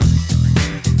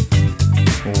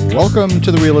Welcome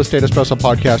to the Real Estate Espresso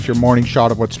Podcast, your morning shot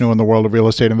of what's new in the world of real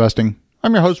estate investing.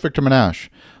 I'm your host, Victor Menashe.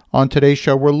 On today's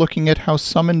show, we're looking at how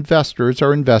some investors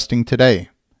are investing today.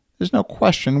 There's no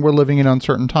question we're living in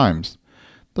uncertain times.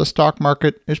 The stock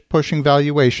market is pushing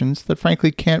valuations that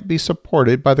frankly can't be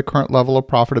supported by the current level of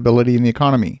profitability in the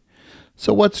economy.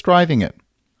 So what's driving it?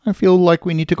 I feel like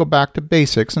we need to go back to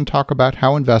basics and talk about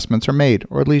how investments are made,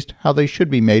 or at least how they should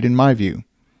be made in my view.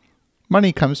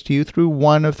 Money comes to you through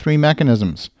one of three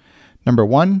mechanisms. Number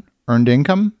 1, earned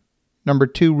income. Number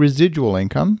 2, residual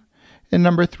income. And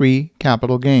number 3,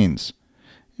 capital gains.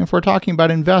 If we're talking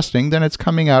about investing, then it's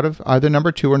coming out of either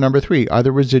number 2 or number 3,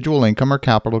 either residual income or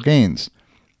capital gains.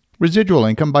 Residual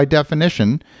income, by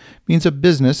definition, means a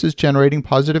business is generating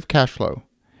positive cash flow.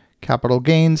 Capital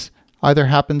gains either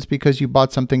happens because you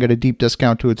bought something at a deep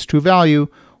discount to its true value,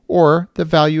 or the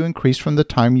value increased from the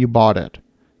time you bought it.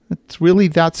 It's really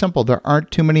that simple. There aren't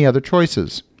too many other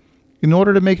choices. In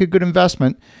order to make a good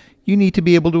investment, you need to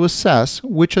be able to assess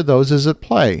which of those is at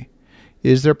play.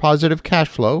 Is there positive cash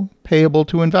flow payable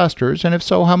to investors, and if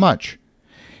so, how much?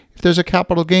 If there's a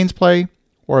capital gains play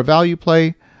or a value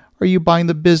play, are you buying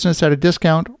the business at a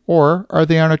discount, or are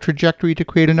they on a trajectory to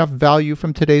create enough value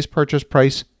from today's purchase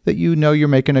price that you know you're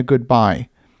making a good buy?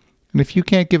 And if you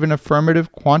can't give an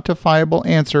affirmative, quantifiable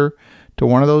answer to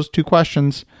one of those two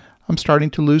questions, I'm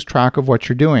starting to lose track of what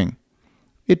you're doing.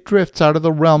 It drifts out of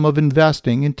the realm of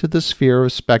investing into the sphere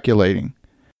of speculating.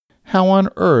 How on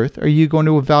earth are you going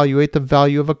to evaluate the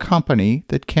value of a company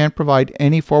that can't provide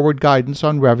any forward guidance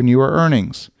on revenue or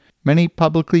earnings? Many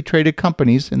publicly traded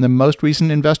companies in the most recent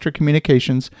investor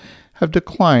communications have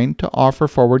declined to offer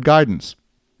forward guidance.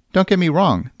 Don't get me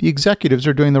wrong, the executives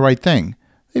are doing the right thing.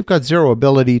 They've got zero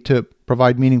ability to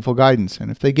provide meaningful guidance, and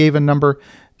if they gave a number,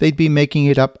 they'd be making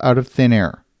it up out of thin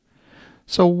air.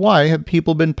 So why have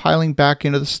people been piling back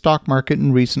into the stock market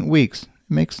in recent weeks? It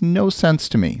makes no sense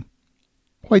to me.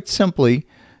 Quite simply,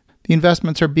 the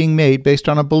investments are being made based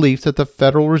on a belief that the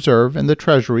Federal Reserve and the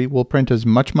Treasury will print as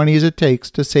much money as it takes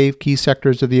to save key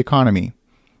sectors of the economy.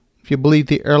 If you believe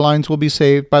the airlines will be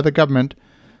saved by the government,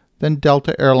 then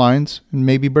Delta Airlines and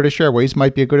maybe British Airways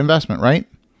might be a good investment, right?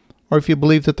 Or if you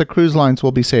believe that the cruise lines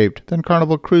will be saved, then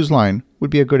Carnival Cruise Line would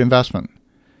be a good investment.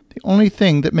 The only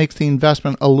thing that makes the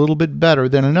investment a little bit better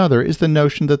than another is the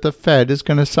notion that the Fed is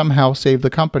going to somehow save the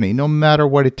company, no matter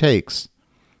what it takes.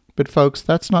 But folks,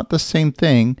 that's not the same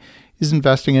thing as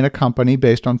investing in a company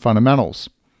based on fundamentals.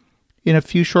 In a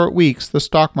few short weeks, the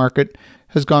stock market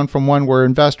has gone from one where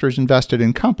investors invested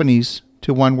in companies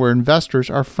to one where investors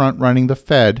are front-running the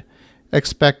Fed,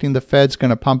 expecting the Fed's going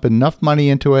to pump enough money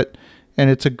into it and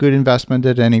it's a good investment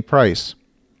at any price.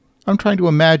 I'm trying to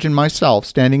imagine myself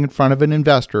standing in front of an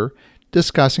investor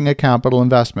discussing a capital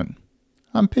investment.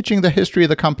 I'm pitching the history of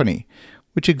the company,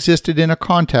 which existed in a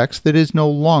context that is no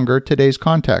longer today's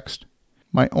context.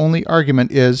 My only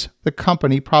argument is the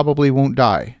company probably won't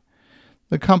die.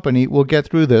 The company will get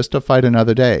through this to fight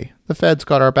another day. The Fed's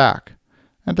got our back.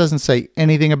 That doesn't say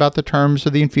anything about the terms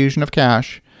of the infusion of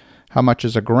cash. How much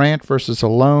is a grant versus a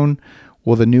loan?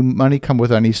 Will the new money come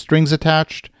with any strings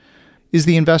attached? Is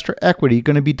the investor equity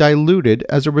going to be diluted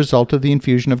as a result of the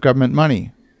infusion of government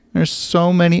money? There's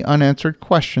so many unanswered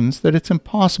questions that it's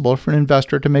impossible for an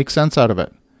investor to make sense out of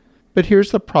it. But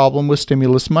here's the problem with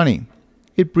stimulus money.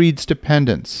 It breeds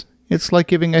dependence. It's like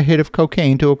giving a hit of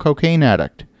cocaine to a cocaine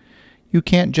addict. You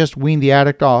can't just wean the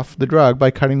addict off the drug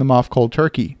by cutting them off cold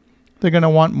turkey. They're going to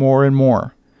want more and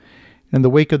more. In the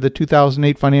wake of the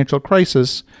 2008 financial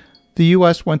crisis, the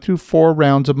U.S. went through 4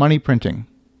 rounds of money printing.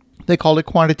 They called it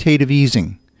quantitative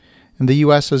easing, and the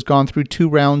U.S. has gone through 2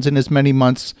 rounds in as many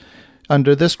months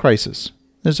under this crisis.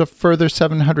 There's a further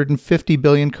 $750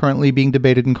 billion currently being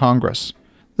debated in Congress.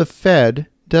 The Fed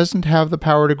doesn't have the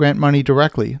power to grant money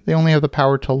directly. They only have the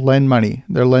power to lend money.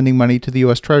 They're lending money to the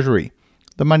U.S. Treasury.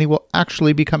 The money will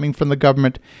actually be coming from the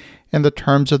government, and the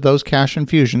terms of those cash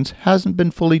infusions hasn't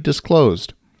been fully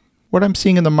disclosed. What I'm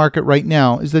seeing in the market right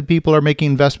now is that people are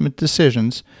making investment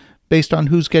decisions based on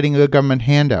who's getting a government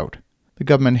handout. The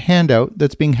government handout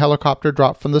that's being helicopter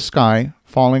dropped from the sky,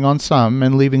 falling on some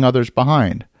and leaving others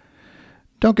behind.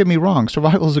 Don't get me wrong,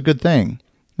 survival is a good thing.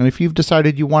 And if you've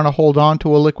decided you want to hold on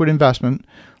to a liquid investment,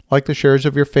 like the shares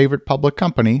of your favorite public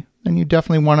company, then you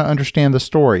definitely want to understand the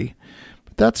story.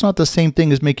 But that's not the same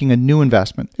thing as making a new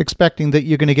investment, expecting that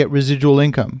you're going to get residual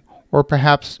income, or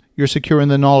perhaps you're secure in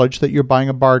the knowledge that you're buying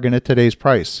a bargain at today's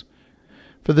price.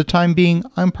 For the time being,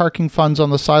 I'm parking funds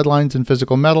on the sidelines in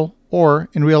physical metal or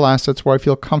in real assets where I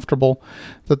feel comfortable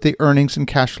that the earnings and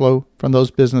cash flow from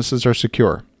those businesses are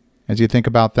secure. As you think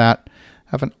about that,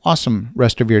 have an awesome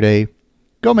rest of your day.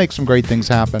 Go make some great things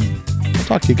happen. I'll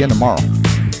talk to you again tomorrow.